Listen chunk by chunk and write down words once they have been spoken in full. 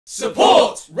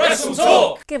Support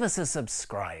WrestleTalk! Give us a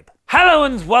subscribe. Hello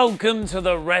and welcome to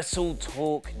the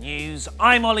WrestleTalk News.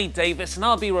 I'm Ollie Davis and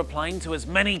I'll be replying to as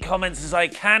many comments as I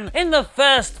can in the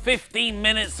first 15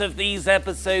 minutes of these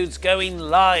episodes going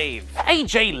live.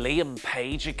 AJ Lee and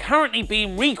Paige are currently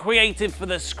being recreated for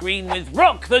the screen with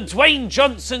Rock the Dwayne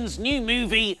Johnson's new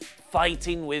movie,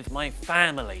 Fighting With My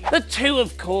Family. The two,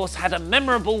 of course, had a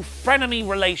memorable frenemy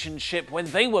relationship when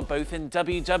they were both in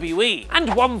WWE,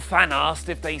 and one fan asked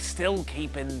if they still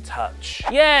keep in touch.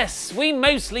 Yes, we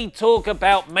mostly talk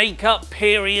about makeup,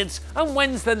 periods, and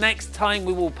when's the next time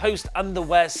we will post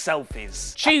underwear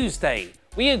selfies. Tuesday.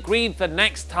 We agreed the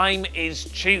next time is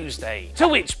Tuesday. To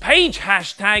which Paige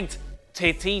hashtagged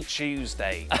Titty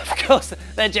Tuesday. Of course,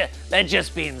 they're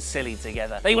just being silly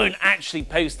together. They won't actually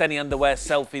post any underwear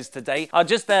selfies today. I'll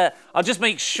just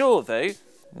make sure though.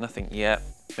 Nothing yet.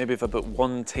 Maybe if I put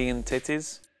one T in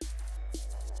titties.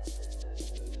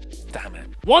 Damn it.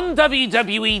 One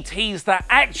WWE tease that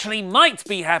actually might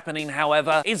be happening,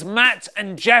 however, is Matt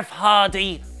and Jeff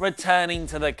Hardy returning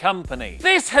to the company.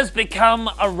 This has become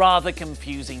a rather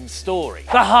confusing story.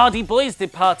 The Hardy Boys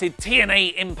departed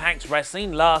TNA Impact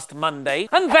Wrestling last Monday,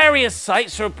 and various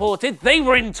sites reported they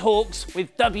were in talks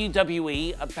with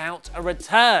WWE about a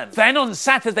return. Then on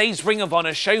Saturday's Ring of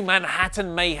Honor show,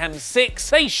 Manhattan Mayhem 6,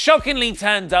 they shockingly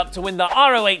turned up to win the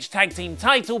ROH Tag Team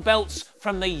title belts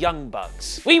from the Young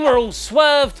Bucks. We were all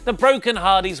swerved, the Broken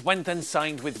Hardys went and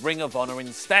signed with Ring of Honor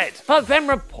instead. But then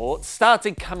reports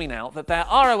started coming out that their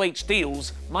ROH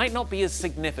deals might not be as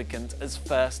significant as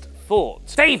first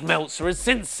thought. Dave Meltzer has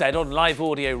since said on Live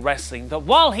Audio Wrestling that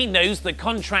while he knows the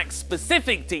contract's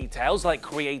specific details like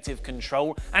creative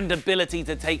control and ability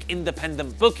to take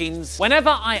independent bookings, whenever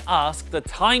I ask the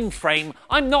time frame,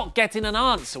 I'm not getting an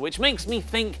answer, which makes me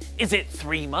think, is it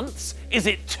 3 months? Is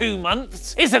it 2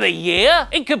 months? Is it a year?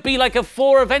 It could be like a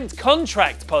 4-event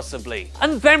contract, possibly.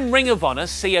 And then Ring of Honor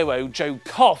COO Joe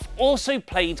Koff also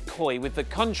played coy with the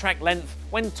contract length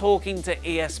when talking to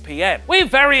ESPN. We're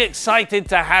very excited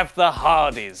to have the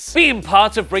Hardys being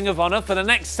part of Ring of Honor for the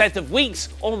next set of weeks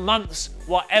or months,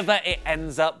 whatever it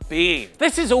ends up being.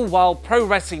 This is all while Pro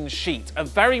Wrestling Sheet, a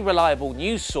very reliable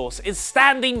news source, is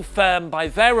standing firm by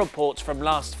their reports from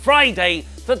last Friday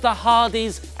that the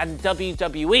Hardys and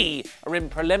WWE are in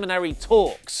preliminary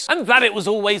talks, and that it was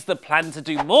always the plan to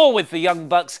do more with the Young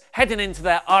Bucks heading into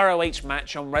their ROH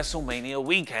match on WrestleMania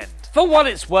weekend. For what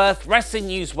it's worth, Wrestling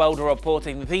News World are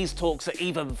reporting these talks are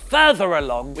even further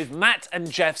along, with Matt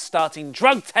and Jeff starting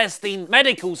drug testing,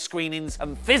 medical screenings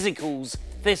and physicals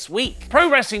this week. Pro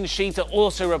Wrestling Sheet are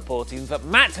also reporting that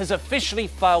Matt has officially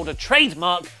filed a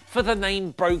trademark for the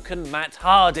name Broken Matt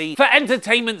Hardy for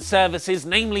entertainment services,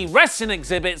 namely wrestling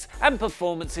exhibits and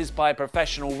performances by a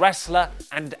professional wrestler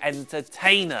and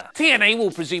entertainer. TNA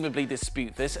will presumably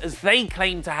dispute this as they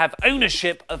claim to have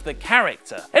ownership of the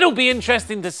character. It'll be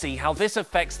interesting to see how this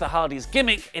affects the Hardys'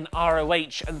 gimmick in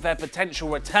ROH and their potential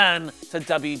return to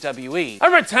WWE. A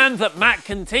return that Matt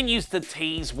continues to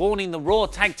tease, warning the Raw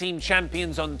Tag Team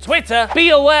Champions on Twitter, "Be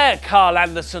aware, Carl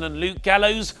Anderson and Luke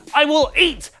Gallows, I will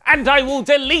eat and I will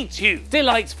delete you."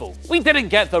 Delightful. We didn't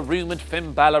get the rumoured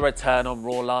Finn Balor return on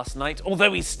Raw last night,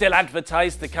 although he's still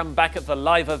advertised to come back at the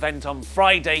live event on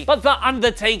Friday, but The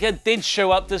Undertaker did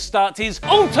show up to start his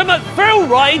ultimate thrill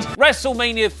ride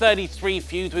WrestleMania 33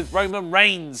 feud with Roman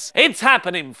Reigns. It's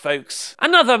happening, folks.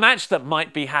 Another match that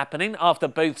might be happening after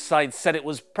both sides said it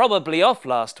was probably off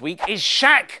last week is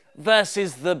Shaq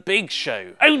versus The Big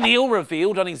Show. O'Neal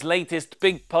revealed on his latest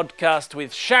big podcast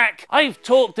with Shaq, "I've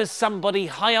talked to somebody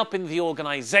high up in the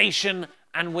organisation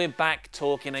and we're back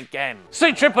talking again."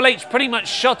 So Triple H pretty much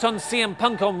shot on CM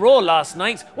Punk on Raw last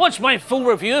night. Watch my full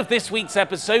review of this week's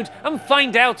episode and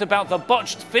find out about the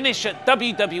botched finish at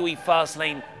WWE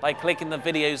Fastlane by clicking the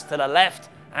videos to the left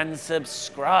and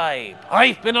subscribe.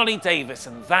 I've been Ollie Davis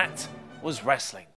and that was wrestling.